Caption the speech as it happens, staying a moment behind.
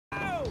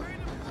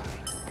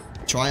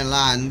Try and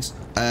land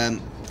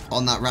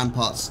on that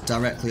ramparts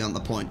directly on the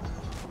point.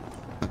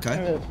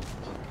 Okay.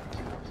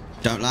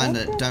 Don't land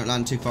it. Don't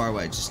land too far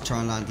away. Just try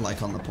and land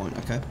like on the point.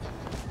 Okay.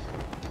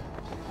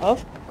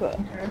 Of course.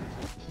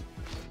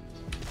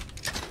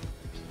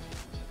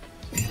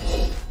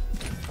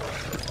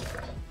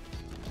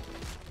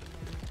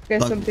 Okay,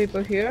 some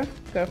people here.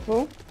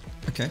 Careful.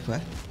 Okay,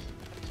 where?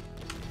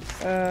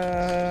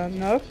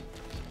 North.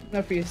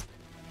 Northeast.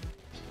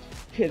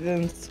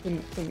 Hidden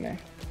from me.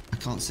 I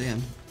can't see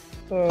him.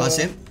 I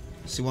see him.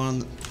 See one on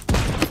the...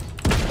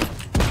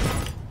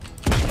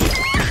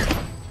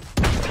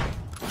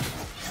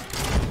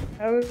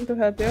 I want to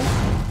help you.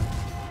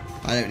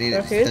 I don't need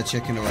it. They're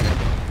chicken already.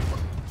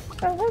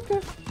 Oh,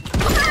 okay.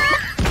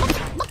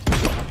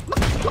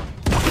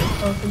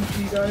 Welcome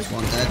to you guys.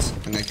 One dead.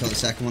 I'm gonna kill the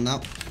second one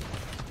now.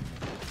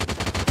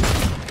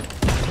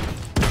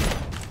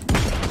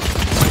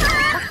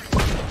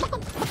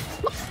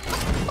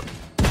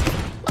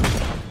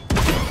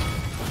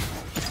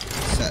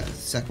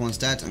 Second one's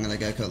dead. I'm gonna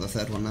go kill the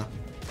third one now.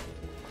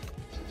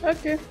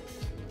 Okay.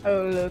 I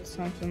will load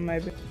something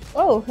maybe.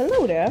 Oh,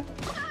 hello there.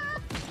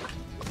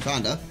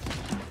 Kinda.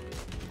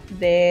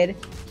 Dead.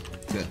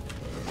 Good.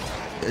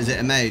 Is it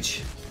a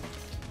mage?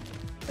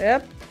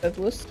 Yep, that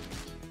was.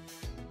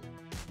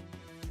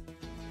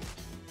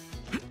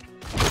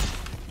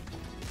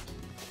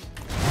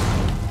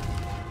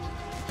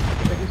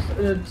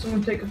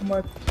 Someone take up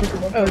my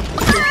Pokemon. Oh,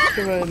 it's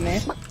really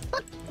me.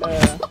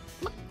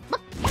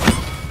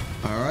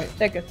 Alright.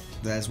 Take it.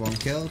 There's one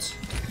killed.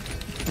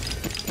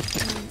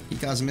 You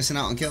guys are missing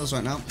out on kills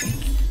right now.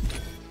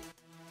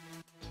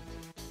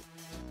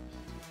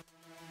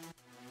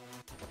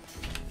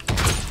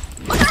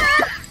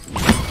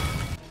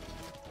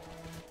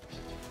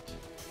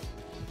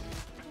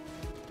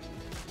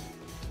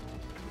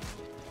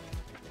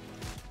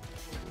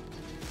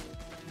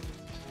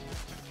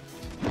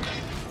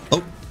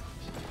 Oh!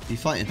 You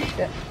fighting?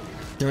 Yeah.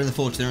 They're in the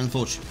forge, they're in the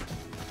forge.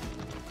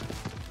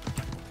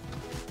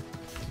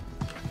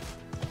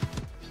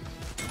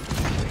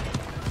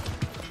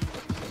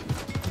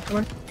 Come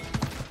on.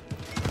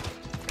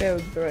 Okay, we'll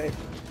be right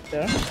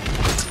there.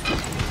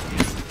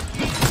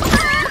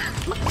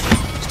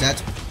 He's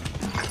dead.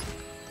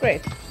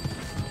 Great.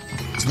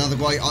 There's another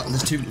guy.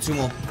 There's two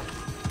more.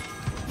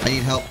 I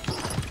need help.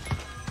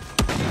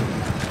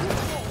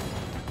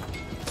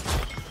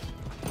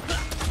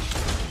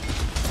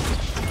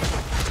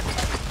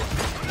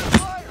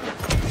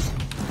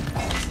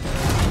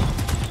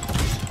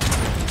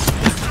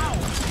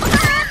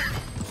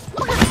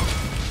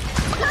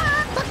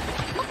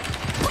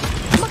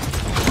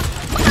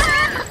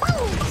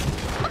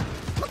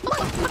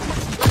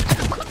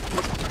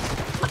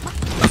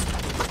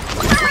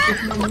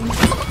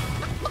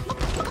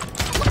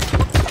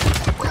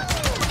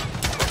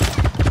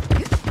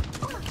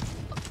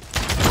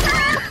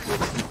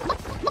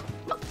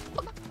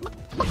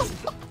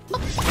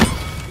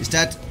 He's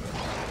dead.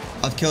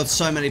 I've killed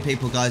so many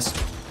people, guys.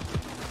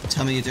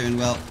 Tell me you're doing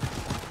well.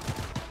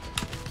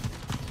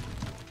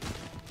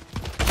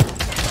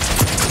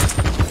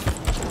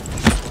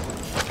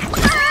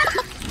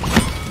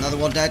 Another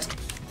one dead.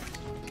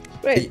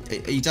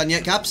 Great. Are you done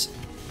yet, Caps?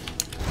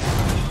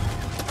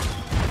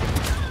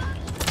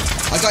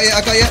 I got you,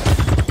 I got you.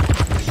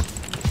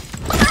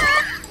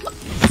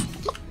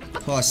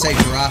 Oh, I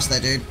saved your ass there,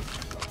 dude.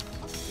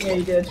 Yeah,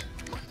 you did.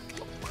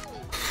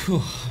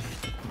 Whew.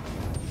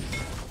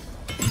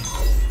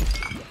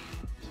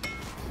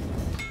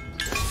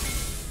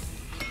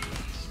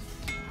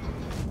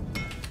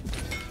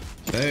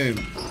 Boom.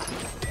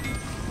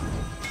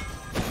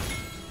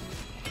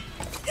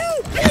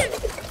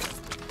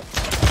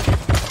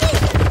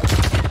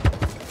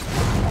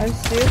 I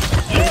see it.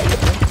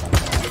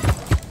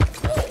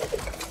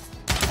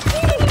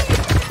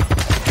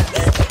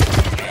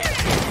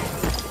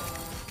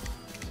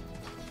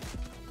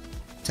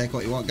 Take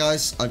what you want,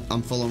 guys.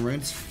 I'm full on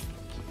runes.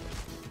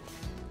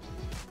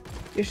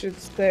 You should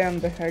stay on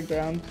the high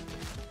ground.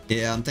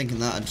 Yeah, I'm thinking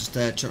that. I'm just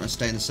trying to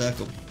stay in the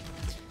circle.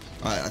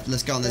 Alright,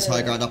 let's go on this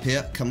high ground up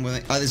here. Come with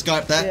me. Oh, there's a guy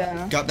up there.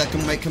 Yeah. Go up there,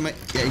 come with me.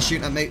 Yeah, he's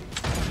shooting at me.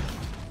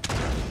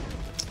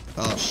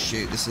 Oh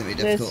shoot, this is gonna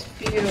be difficult.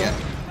 Yeah.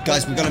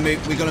 Guys, we're gonna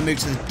move to the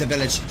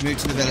village. Move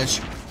to the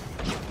village.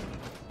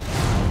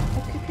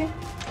 Okay.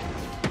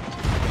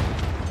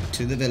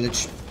 To the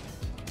village.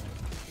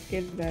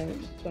 Get that.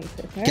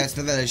 Get to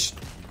the village.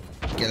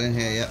 Get in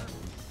here, yeah.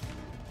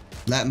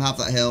 Let him have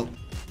that hill.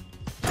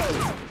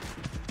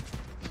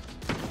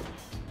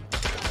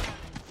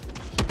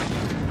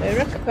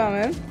 They're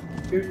coming.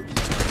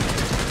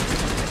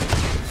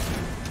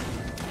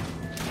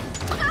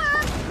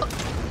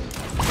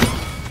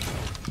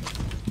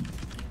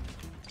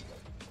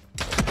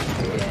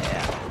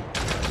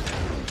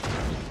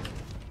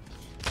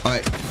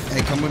 Alright,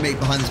 hey, come with me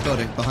behind this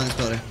building. Behind this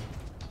building.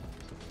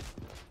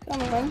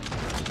 Come on.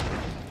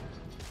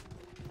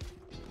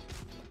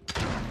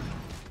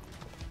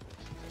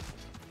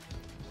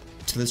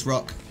 To this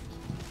rock.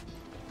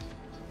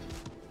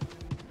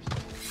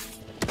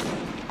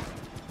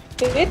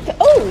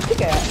 Oh, look at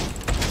that.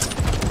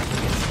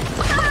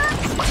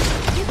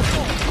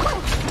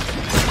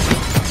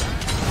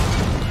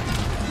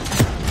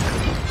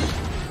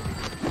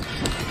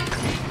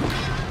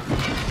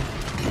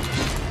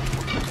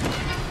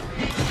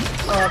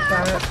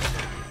 damn it.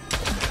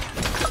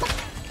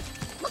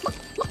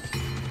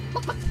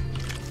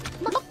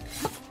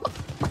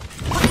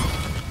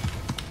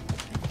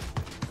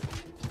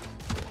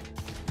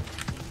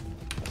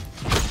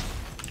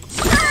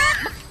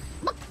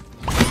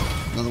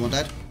 Another one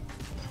dead.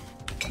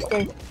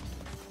 Okay.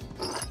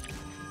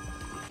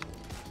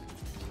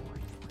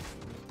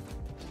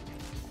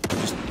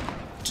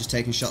 Just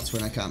taking shots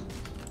when I can.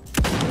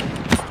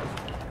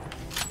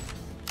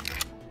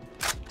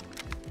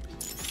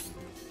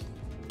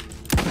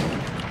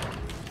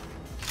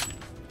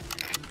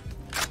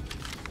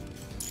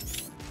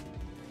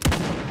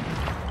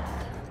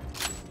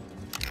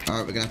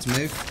 Alright, we're gonna have to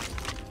move.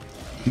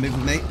 Move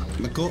with me.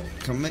 McCall,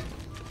 come with me.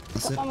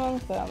 That's it. Come on,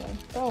 family.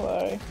 Don't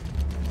worry.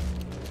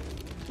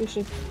 We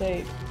should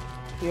stay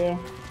here.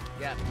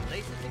 Yeah,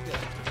 places to go.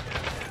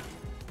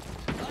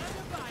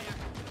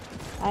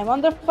 I'm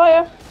under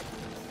fire.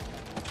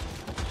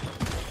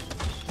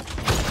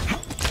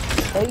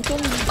 They can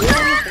do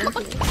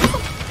anything.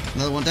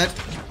 Another one dead.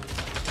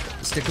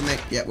 Stick with me.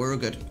 Yeah, we're all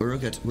good. We're all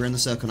good. We're in the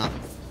circle now.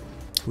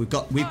 We've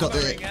got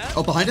the.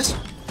 Oh, behind us.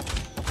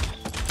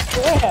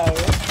 Where are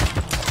you?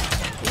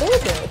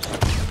 Look at it.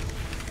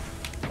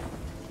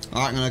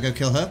 Alright, I'm gonna go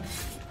kill her.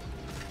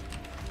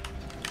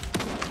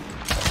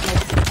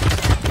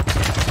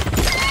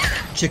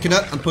 Chicken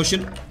up, I'm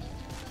pushing.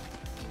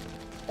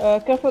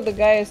 Careful, the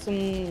guy is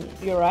on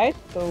your right,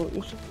 so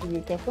you should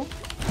be careful.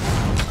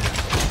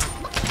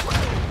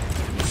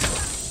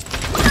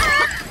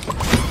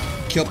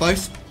 Kill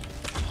both.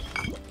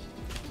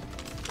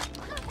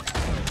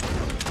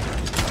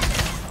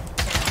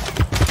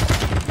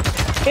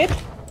 Hit.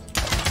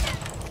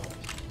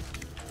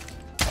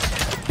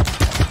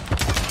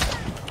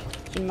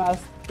 She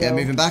must go. Yeah,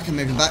 moving back. I'm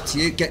moving back to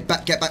you. Get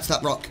back to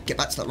that rock. Get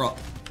back to that rock.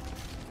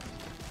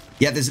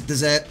 Yeah, there's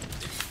a.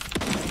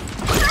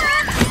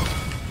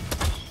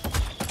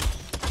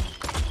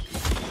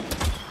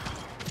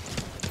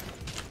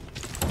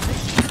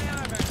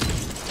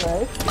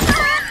 Right.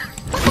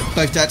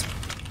 Both dead.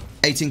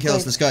 18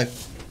 kills. Let's go.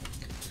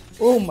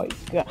 Oh my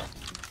god.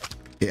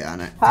 Yeah, I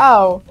know.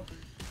 How?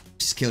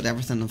 Just killed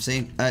everything I've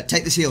seen.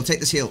 Take this heal. Take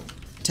this heal.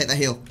 Take that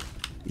heal.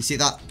 You see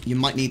that? You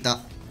might need that.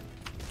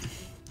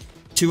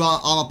 2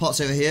 armor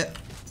pots over here.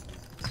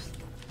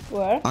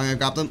 Where? I'm gonna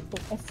grab them.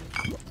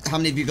 How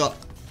many have you got?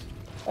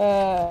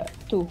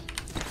 2.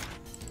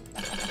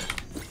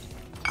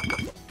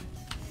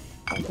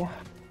 Okay.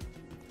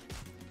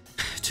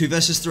 2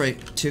 versus 3.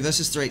 2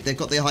 versus 3. They've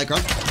got the high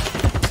ground.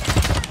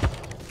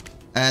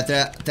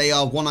 They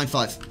are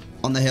 195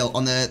 on the hill.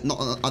 On the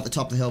not at the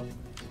top of the hill.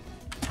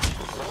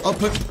 Oh,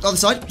 put other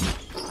side.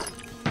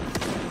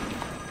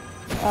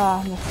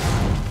 Ah, no.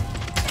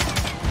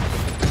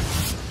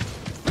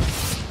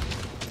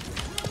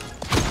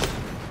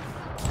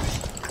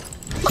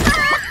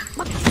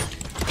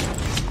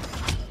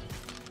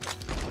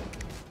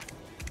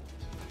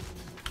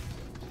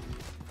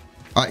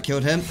 Alright,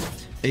 killed him.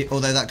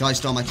 Although that guy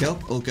stole my kill.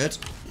 All good.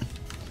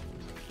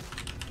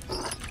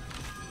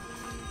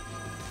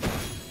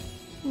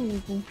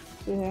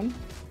 See him.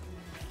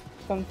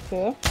 Come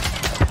here.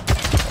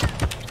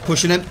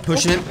 Pushing him.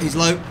 Pushing him. He's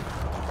low.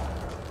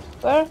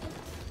 Where?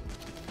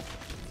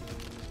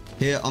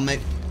 Here, I'll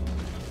make.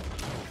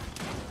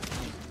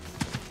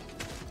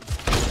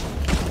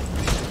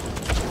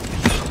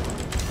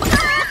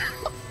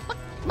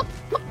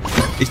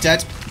 He's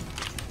dead.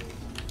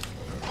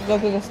 Go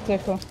to the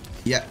sticker.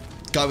 Yeah.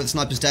 Guy with the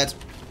sniper's dead.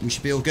 We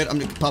should be all good. I'm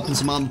gonna pop in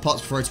some armor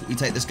pots before we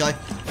take this guy.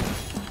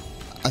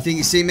 I think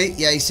he's seen me.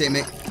 Yeah, he's seen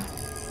me.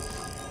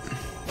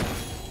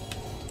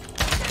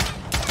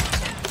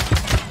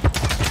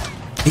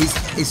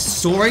 He's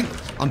soaring.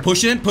 I'm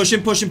pushing him. Push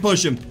him. Push him.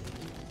 Push him.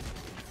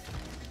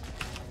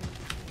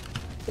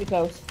 Pretty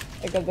close.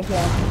 I got the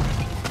heal.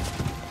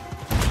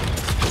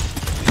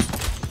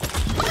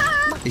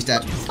 He's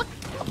dead.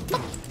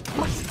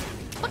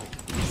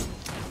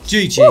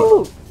 GG.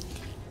 Woo!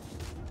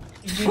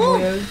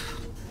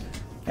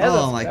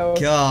 Oh my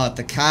god,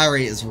 the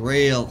carry is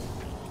real.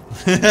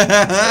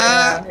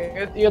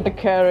 Yeah, you're the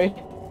carry.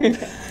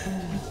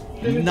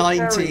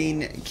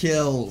 19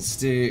 kills,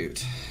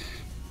 dude.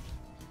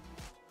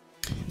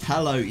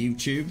 Hello,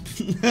 YouTube.